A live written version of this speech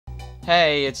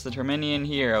Hey, it's the Terminian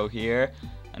Hero here,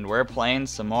 and we're playing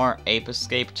some more Ape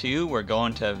Escape 2. We're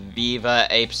going to Viva,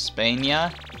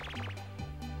 Apespania.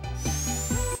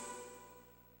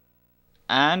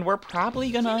 And we're probably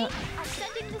gonna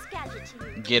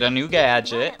get a new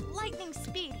gadget. Lightning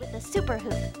speed with the super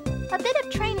hoop. A bit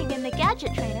of training in the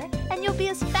gadget trainer, and you'll be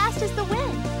as fast as the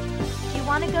wind. Do you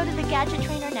want to go to the gadget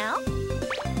trainer now?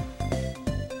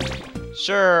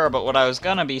 Sure, but what I was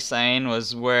gonna be saying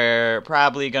was we're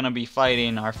probably gonna be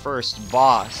fighting our first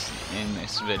boss in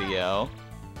this video,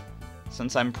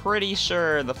 since I'm pretty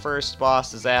sure the first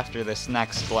boss is after this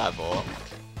next level.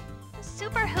 The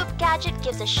super hoop gadget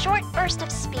gives a short burst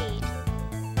of speed.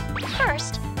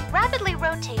 First, rapidly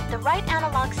rotate the right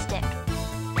analog stick.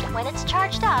 When it's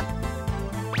charged up,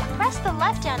 press the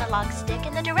left analog stick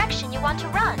in the direction you want to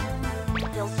run.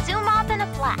 You'll zoom off in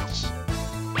a flash.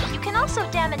 You can also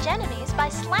damage enemies by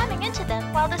slamming into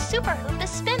them while the super hoop is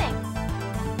spinning.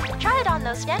 Try it on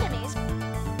those enemies.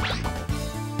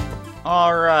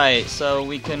 Alright, so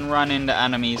we can run into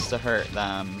enemies to hurt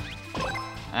them.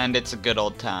 And it's a good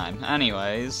old time.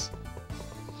 Anyways.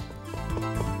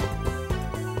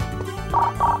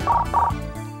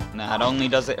 Not only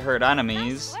does it hurt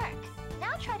enemies. Nice work.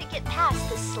 Now try to get past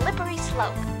the slippery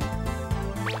slope.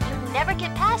 You never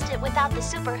get past it without the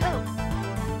super hoop.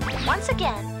 Once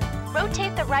again,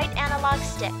 rotate the right analog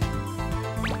stick.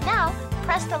 Now,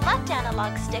 press the left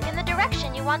analog stick in the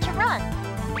direction you want to run.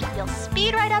 You'll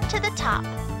speed right up to the top.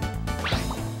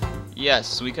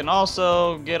 Yes, we can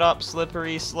also get up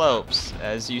slippery slopes.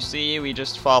 As you see, we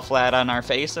just fall flat on our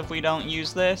face if we don't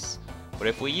use this. But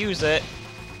if we use it,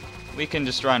 we can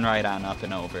just run right on up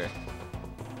and over.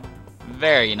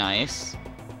 Very nice.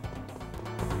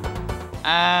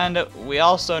 And we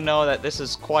also know that this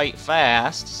is quite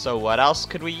fast, so what else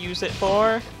could we use it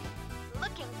for?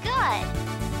 Looking good!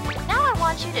 Now I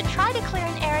want you to try to clear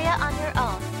an area on your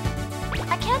own.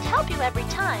 I can't help you every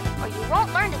time, or you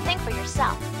won't learn to think for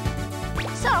yourself.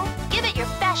 So, give it your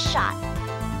best shot.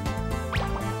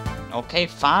 Okay,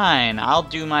 fine. I'll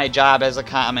do my job as a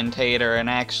commentator and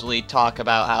actually talk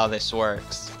about how this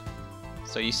works.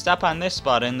 So you step on this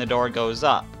button, the door goes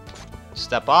up.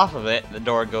 Step off of it, the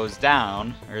door goes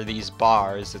down, or these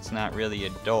bars, it's not really a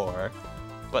door,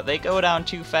 but they go down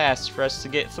too fast for us to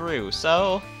get through,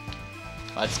 so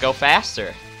let's go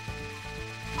faster.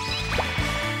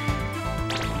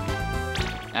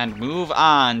 And move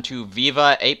on to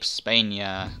Viva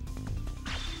Apespania.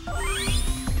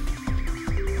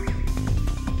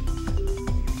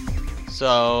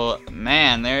 So,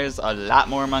 man, there's a lot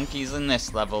more monkeys in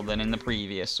this level than in the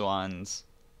previous ones.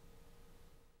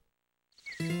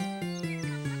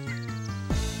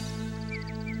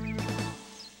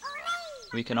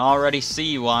 We can already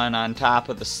see one on top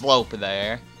of the slope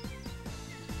there.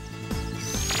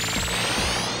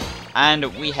 And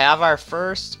we have our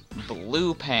first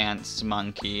blue pants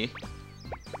monkey.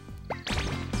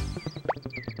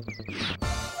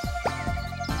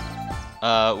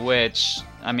 Which,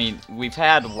 I mean, we've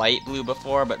had light blue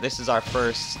before, but this is our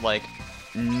first, like,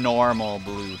 normal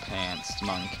blue pants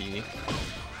monkey.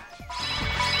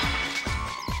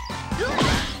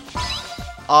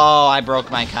 Oh, I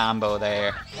broke my combo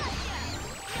there.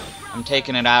 I'm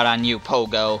taking it out on you,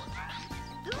 Pogo.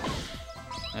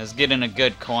 I was getting a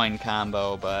good coin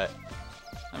combo, but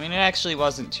I mean, it actually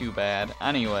wasn't too bad.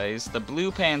 Anyways, the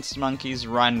blue pants monkeys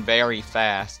run very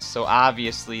fast, so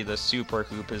obviously the super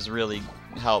hoop is really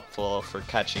helpful for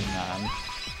catching them.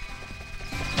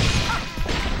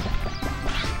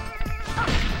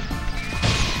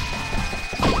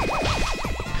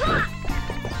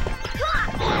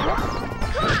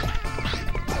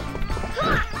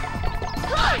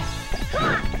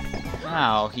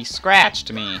 Ow, he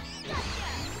scratched me.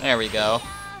 There we go.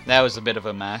 That was a bit of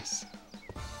a mess.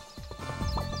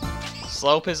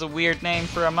 Slope is a weird name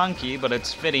for a monkey, but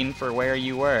it's fitting for where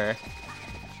you were.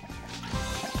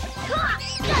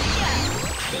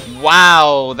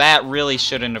 Wow, that really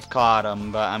shouldn't have caught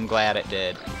him, but I'm glad it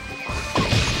did.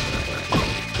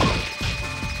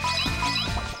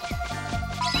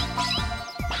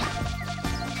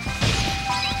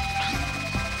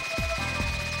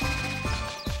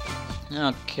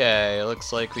 Okay,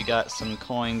 looks like we got some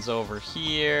coins over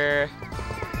here.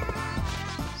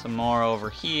 Some more over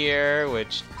here,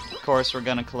 which of course we're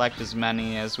gonna collect as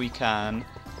many as we can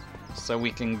so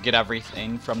we can get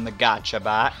everything from the gacha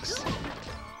box.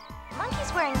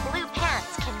 Monkeys wearing blue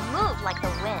pants can move like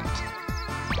the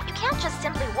wind. You can't just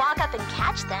simply walk up and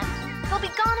catch them. They'll be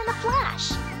gone in a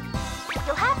flash.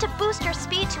 You'll have to boost your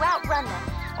speed to outrun them,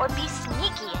 or be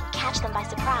sneaky and catch them by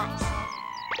surprise.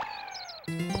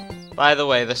 By the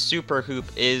way, the super hoop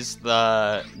is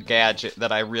the gadget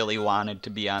that I really wanted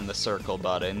to be on the circle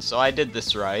button, so I did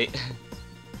this right.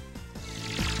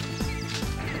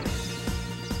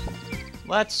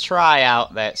 Let's try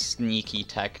out that sneaky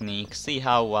technique, see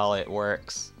how well it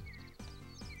works.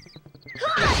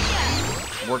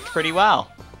 Worked pretty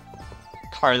well.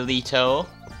 Carlito.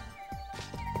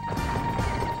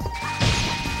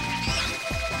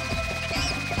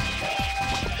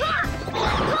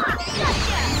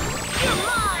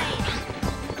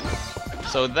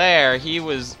 So there,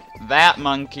 that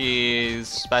monkey's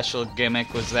special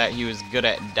gimmick was that he was good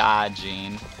at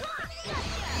dodging.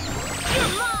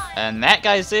 And that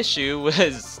guy's issue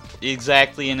was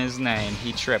exactly in his name.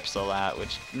 He trips a lot,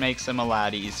 which makes him a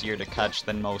lot easier to catch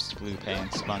than most blue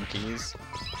pants monkeys.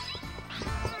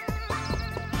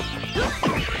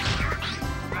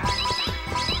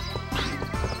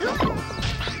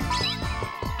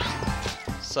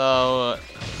 So,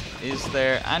 is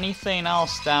there anything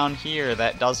else down here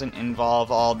that doesn't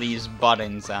involve all these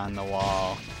buttons on the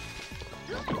wall?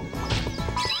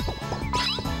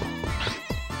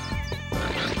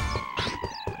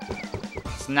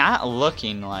 It's not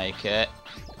looking like it.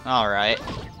 Alright.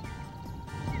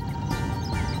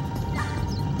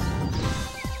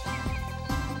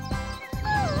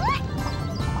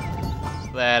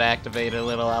 That activated a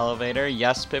little elevator.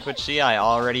 Yes, Pippucci, I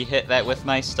already hit that with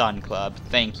my stun club.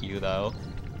 Thank you, though.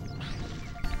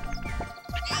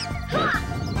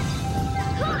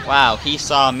 Wow, he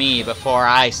saw me before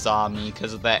I saw me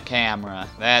because of that camera.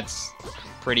 That's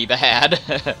pretty bad.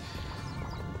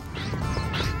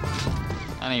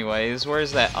 Anyways,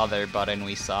 where's that other button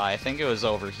we saw? I think it was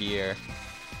over here.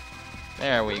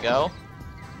 There we go.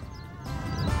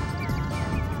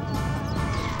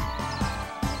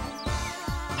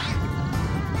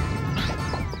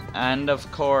 And of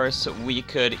course, we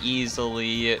could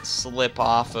easily slip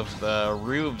off of the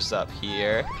roofs up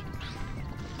here.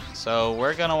 So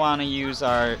we're gonna want to use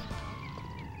our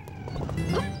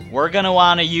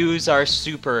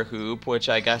super hoop, which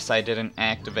I guess I didn't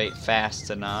activate fast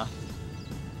enough.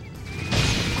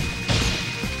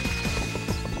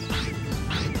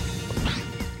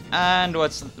 And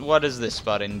what does this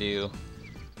button do?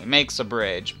 It makes a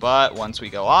bridge, but once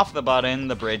we go off the button,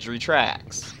 the bridge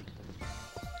retracts.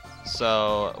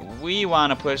 So we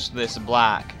want to push this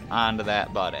block onto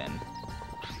that button,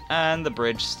 and the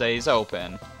bridge stays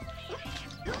open.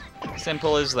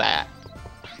 Simple as that.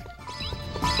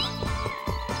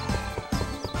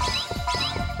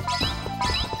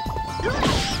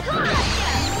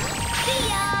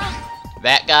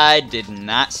 That guy did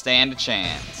not stand a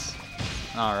chance.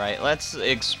 Alright, let's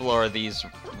explore these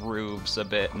roofs a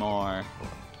bit more.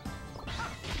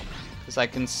 Because I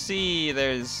can see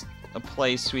there's a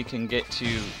place we can get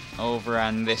to over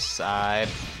on this side,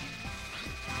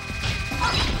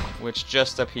 which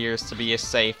just appears to be a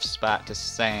safe spot to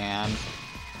stand.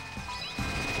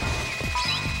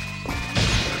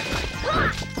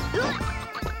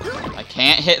 I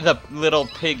can't hit the little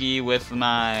piggy with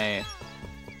my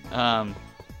net.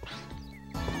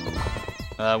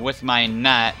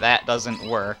 That doesn't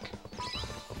work.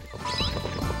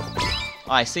 Oh,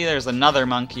 I see there's another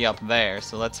monkey up there,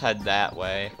 so let's head that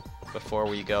way before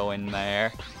we go in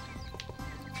there.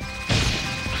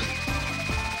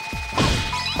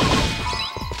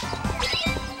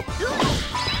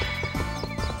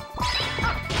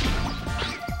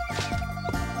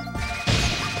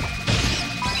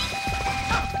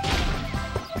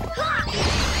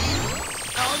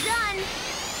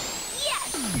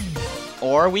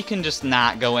 Or we can just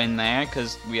not go in there,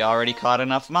 because we already caught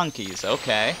enough monkeys.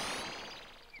 Okay.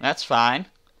 That's fine.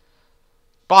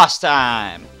 Boss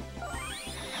time!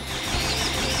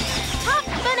 Top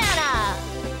banana!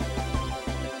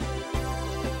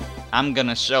 I'm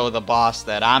gonna show the boss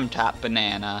that I'm top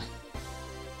banana.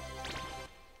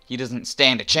 He doesn't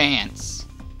stand a chance.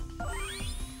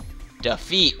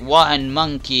 Defeat one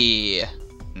monkey.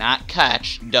 Not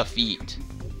catch, defeat.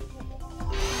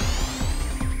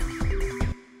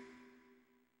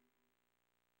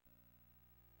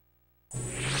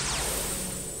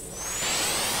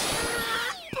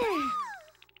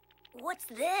 What's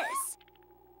this?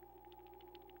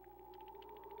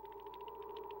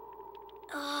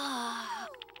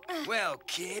 Well,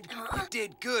 kid, you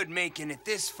did good making it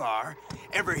this far.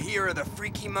 Ever hear of the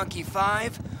Freaky Monkey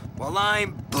 5? Well,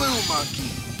 I'm Blue Monkey.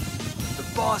 The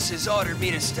boss has ordered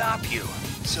me to stop you,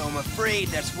 so I'm afraid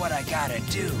that's what I gotta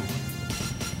do.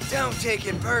 Don't take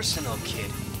it personal, kid.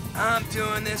 I'm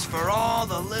doing this for all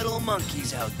the little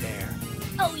monkeys out there.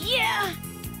 Oh, yeah?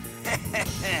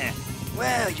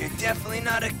 Well, you're definitely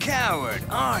not a coward,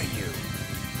 are you?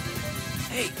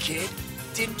 Hey, kid,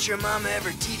 Didn't your mama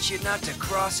ever teach you not to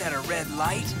cross at a red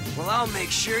light? Well, I'll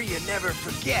make sure you never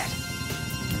forget.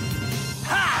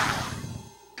 Ha!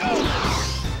 Go!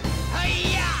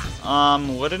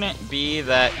 Hi-ya! Wouldn't it be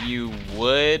that you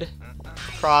would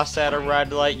cross at a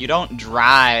red light? You don't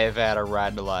drive at a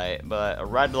red light, but a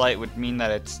red light would mean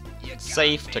that it's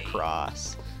safe to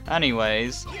cross.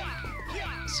 Anyways,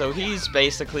 so he's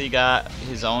basically got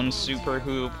his own super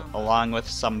hoop along with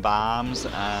some bombs,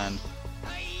 and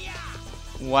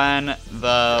when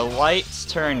the lights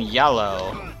turn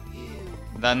yellow,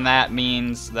 then that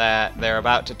means that they're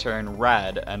about to turn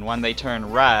red, and when they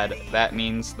turn red, that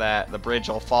means that the bridge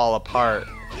will fall apart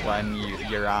when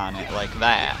you're on it, like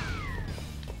that.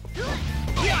 Go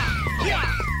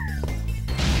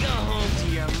home to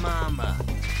your mama.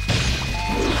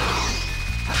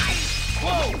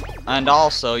 Whoa! And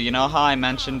also, you know how I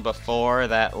mentioned before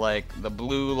that, like, the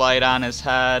blue light on his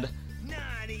head,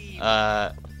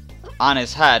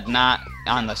 not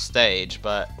on the stage,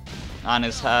 but on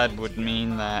his head would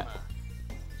mean that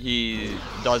he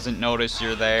doesn't notice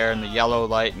you're there, and the yellow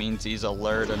light means he's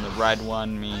alert, and the red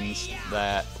one means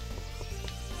that...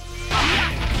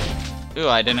 Ooh,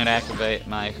 I didn't activate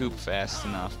my hoop fast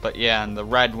enough. But yeah, and the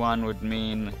red one would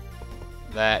mean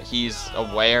that he's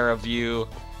aware of you.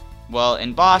 Well,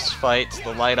 in boss fights,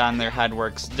 the light on their head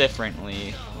works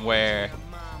differently, where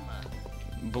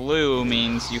blue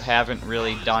means you haven't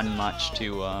really done much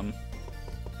to him.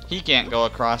 He can't go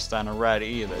across on a red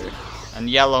either. And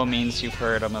yellow means you've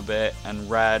hurt him a bit, and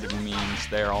red means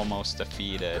they're almost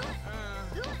defeated.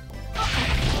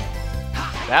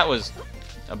 That was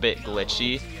a bit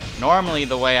glitchy. Normally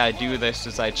the way I do this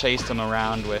is I chase them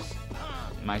around with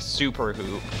my super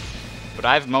hoop, but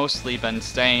I've mostly been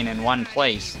staying in one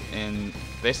place in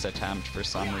this attempt for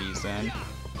some reason.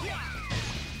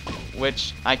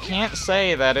 Which, I can't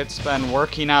say that it's been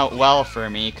working out well for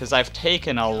me, because I've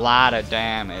taken a lot of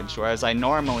damage, whereas I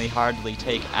normally hardly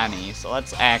take any, so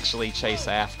let's actually chase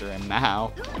after him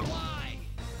now.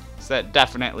 So that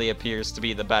definitely appears to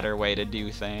be the better way to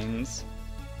do things.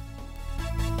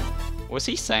 Was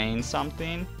he saying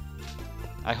something?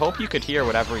 I hope you could hear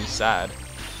whatever he said,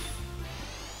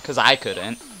 because I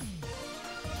couldn't.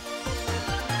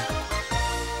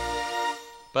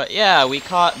 But yeah, we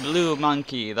caught Blue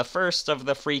Monkey, the first of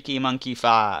the Freaky Monkey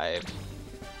 5.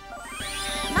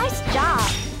 Nice job.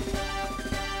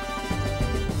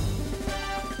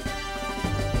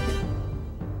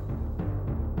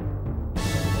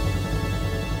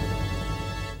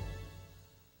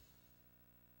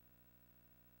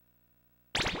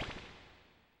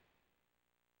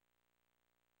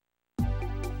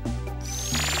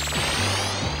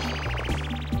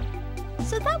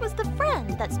 So that was the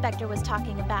friend that Spectre was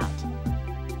talking about.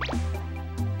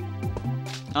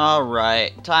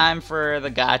 Alright, time for the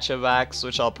gacha box,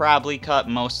 which I'll probably cut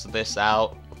most of this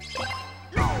out.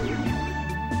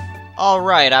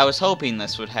 Alright, I was hoping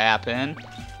this would happen.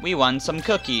 We won some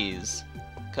cookies,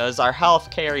 because our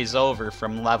health carries over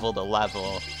from level to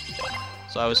level.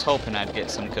 So I was hoping I'd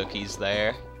get some cookies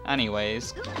there.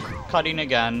 Anyways, cutting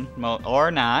again,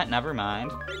 or not, never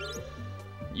mind.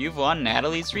 You've won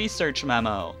Natalie's research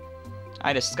memo.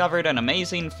 I discovered an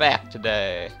amazing fact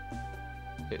today.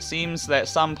 It seems that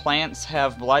some plants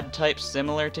have blood types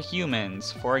similar to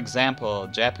humans. For example,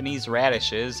 Japanese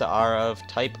radishes are of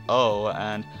type O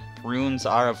and prunes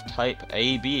are of type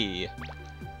AB.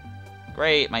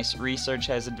 Great, my research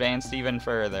has advanced even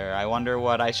further. I wonder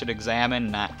what I should examine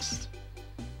next.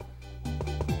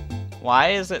 Why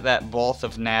is it that both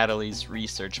of Natalie's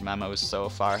research memos so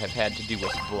far have had to do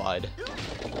with blood?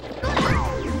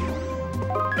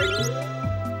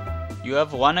 You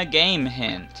have won a game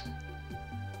hint.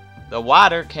 The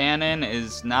water cannon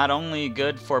is not only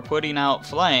good for putting out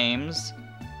flames,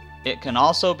 it can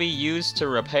also be used to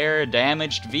repair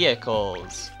damaged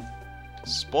vehicles.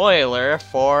 Spoiler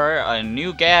for a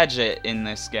new gadget in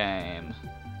this game.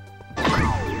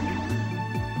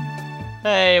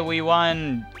 Hey, we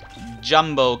won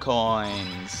jumbo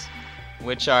coins,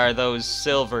 which are those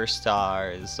silver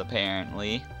stars,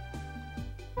 apparently.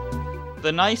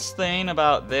 The nice thing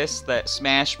about this that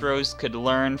Smash Bros. Could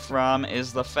learn from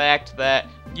is the fact that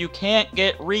you can't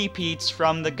get repeats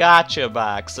from the gacha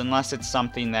box unless it's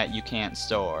something that you can't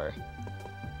store.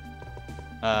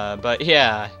 But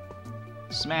yeah,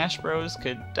 Smash Bros.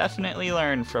 Could definitely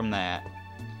learn from that.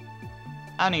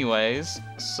 Anyways,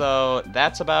 so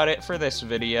that's about it for this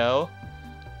video.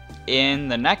 In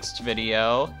the next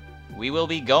video, we will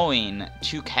be going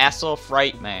to Castle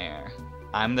Frightmare.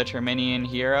 I'm the Terminian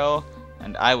Hero,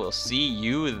 and I will see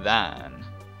you then.